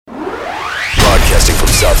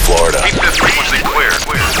South Florida. Keep this frequency clear.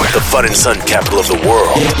 The fun and sun capital of the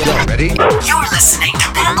world. Ready? You're listening to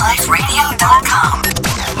PetLifeRadio.com.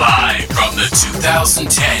 Live from the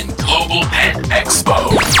 2010 Global Pet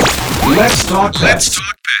Expo. Let's talk pets.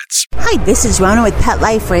 Hi, this is Rona with Pet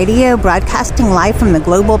Life Radio, broadcasting live from the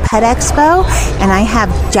Global Pet Expo, and I have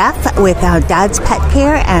Jeff with Dad's Pet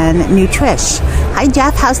Care and Nutrish. Hi,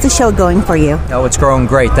 Jeff. How's the show going for you? Oh, it's growing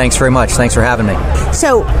great. Thanks very much. Thanks for having me.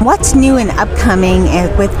 So, what's new and upcoming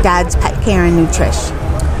with Dad's Pet Care and Nutrish?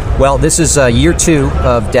 Well, this is year 2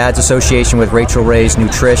 of Dad's association with Rachel Ray's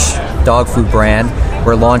Nutrish dog food brand.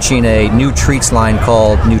 We're launching a new treats line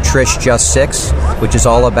called Nutrish Just 6, which is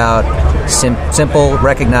all about simple,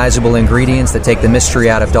 recognizable ingredients that take the mystery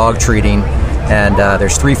out of dog treating. And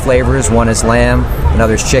there's 3 flavors. One is lamb,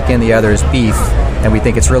 another is chicken, the other is beef. And we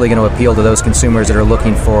think it's really going to appeal to those consumers that are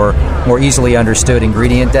looking for more easily understood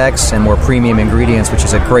ingredient decks and more premium ingredients, which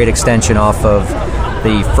is a great extension off of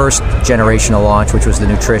the first generational launch, which was the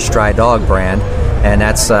Nutrish Dry Dog brand. And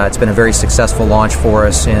that's it's been a very successful launch for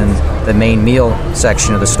us in the main meal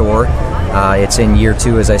section of the store. It's in year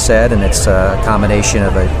 2, as I said, and it's a combination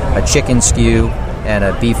of a chicken SKU and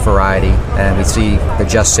a beef variety. And we see the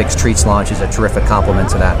Just 6 Treats launch as a terrific complement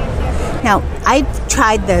to that. Now, I've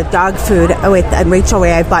tried the dog food with Rachel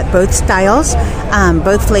Ray. I've bought both styles,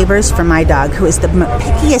 both flavors for my dog, who is the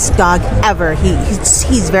pickiest dog ever.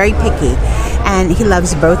 He's very picky, and he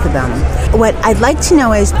loves both of them. What I'd like to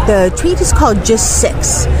know is, the treat is called Just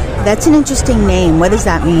 6. That's an interesting name. What does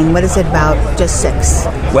that mean? What is it about Just 6?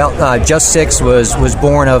 Well, Just 6 was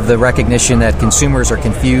born of the recognition that consumers are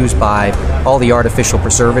confused by all the artificial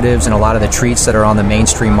preservatives and a lot of the treats that are on the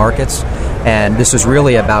mainstream markets. And this is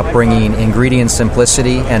really about bringing ingredient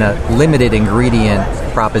simplicity and a limited ingredient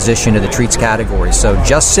proposition to the treats category. So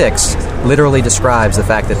Just 6 literally describes the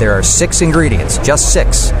fact that there are 6 ingredients, just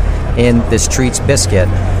 6, in this treats biscuit.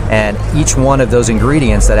 And each one of those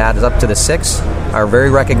ingredients that adds up to the 6 are very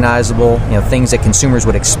recognizable, things that consumers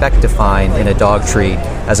would expect to find in a dog treat,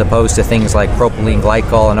 as opposed to things like propylene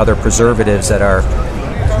glycol and other preservatives that are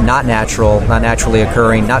not natural, not naturally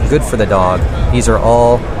occurring, not good for the dog. These are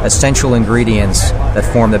all essential ingredients that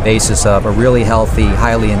form the basis of a really healthy,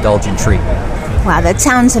 highly indulgent treat. Wow, that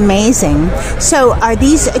sounds amazing. So are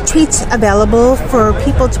these treats available for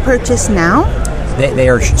people to purchase now? They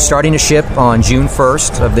are starting to ship on June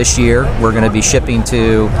 1st of this year. We're going to be shipping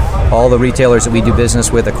to all the retailers that we do business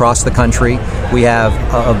with across the country. We have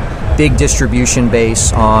a big distribution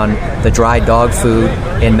base on the dry dog food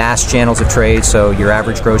in mass channels of trade, so your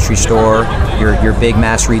average grocery store, your big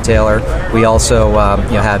mass retailer. We also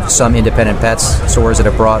have some independent pets stores that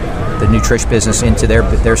have brought the Nutrish business into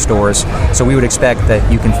their stores. So we would expect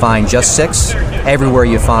that you can find Just 6 everywhere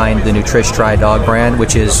you find the Nutrish Dry Dog brand,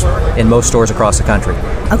 which is in most stores across the country.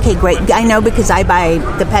 Okay, great. I know because I buy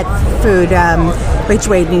the pet food,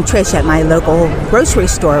 Rachel Ray Nutrish, at my local grocery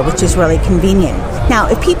store, which is really convenient. Now,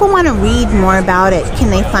 if people want to read more about it, can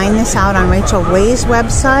they find this out on Rachel Ray's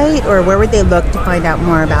website, or where would they look to find out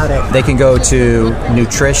more about it? They can go to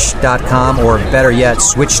Nutrish.com, or better yet,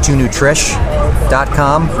 switch to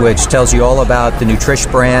Nutrish.com, which tells you all about the Nutrish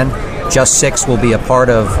brand. Just 6 will be a part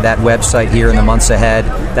of that website here in the months ahead.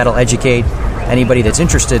 That'll educate anybody that's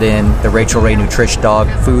interested in the Rachel Ray Nutrish dog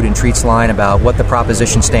food and treats line about what the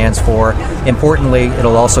proposition stands for. Importantly,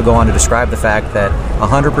 it'll also go on to describe the fact that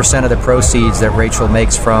 100% of the proceeds that Rachel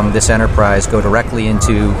makes from this enterprise go directly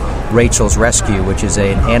into Rachel's Rescue, which is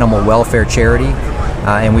an animal welfare charity,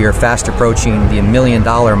 and we are fast approaching the $1 million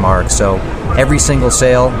mark. So every single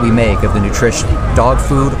sale we make of the Nutrish dog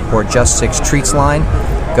food or Just 6 treats line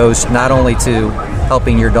goes not only to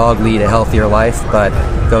helping your dog lead a healthier life, but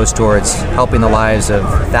goes towards helping the lives of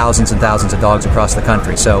thousands and thousands of dogs across the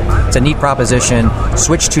country. So it's a neat proposition.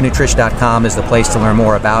 Switch to Nutrish.com is the place to learn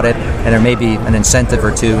more about it, and there may be an incentive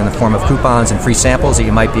or two in the form of coupons and free samples that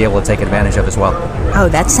you might be able to take advantage of as well. Oh,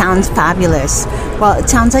 that sounds fabulous. Well, it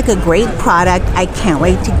sounds like a great product. I can't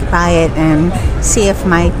wait to buy it and see if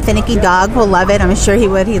my finicky dog will love it. I'm sure he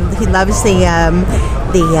would. He loves the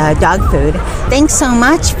dog food. Thanks so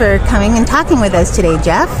much for coming and talking with us today,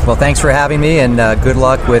 Jeff. Well, thanks for having me, and good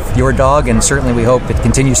luck with your dog, and certainly we hope it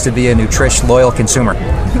continues to be a Nutrish loyal consumer.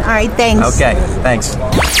 All right, thanks. Okay, thanks.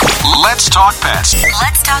 Let's talk pets.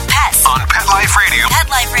 Let's talk pets On Pet Life Radio. Pet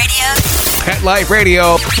Life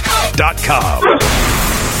Radio. PetLifeRadio.com.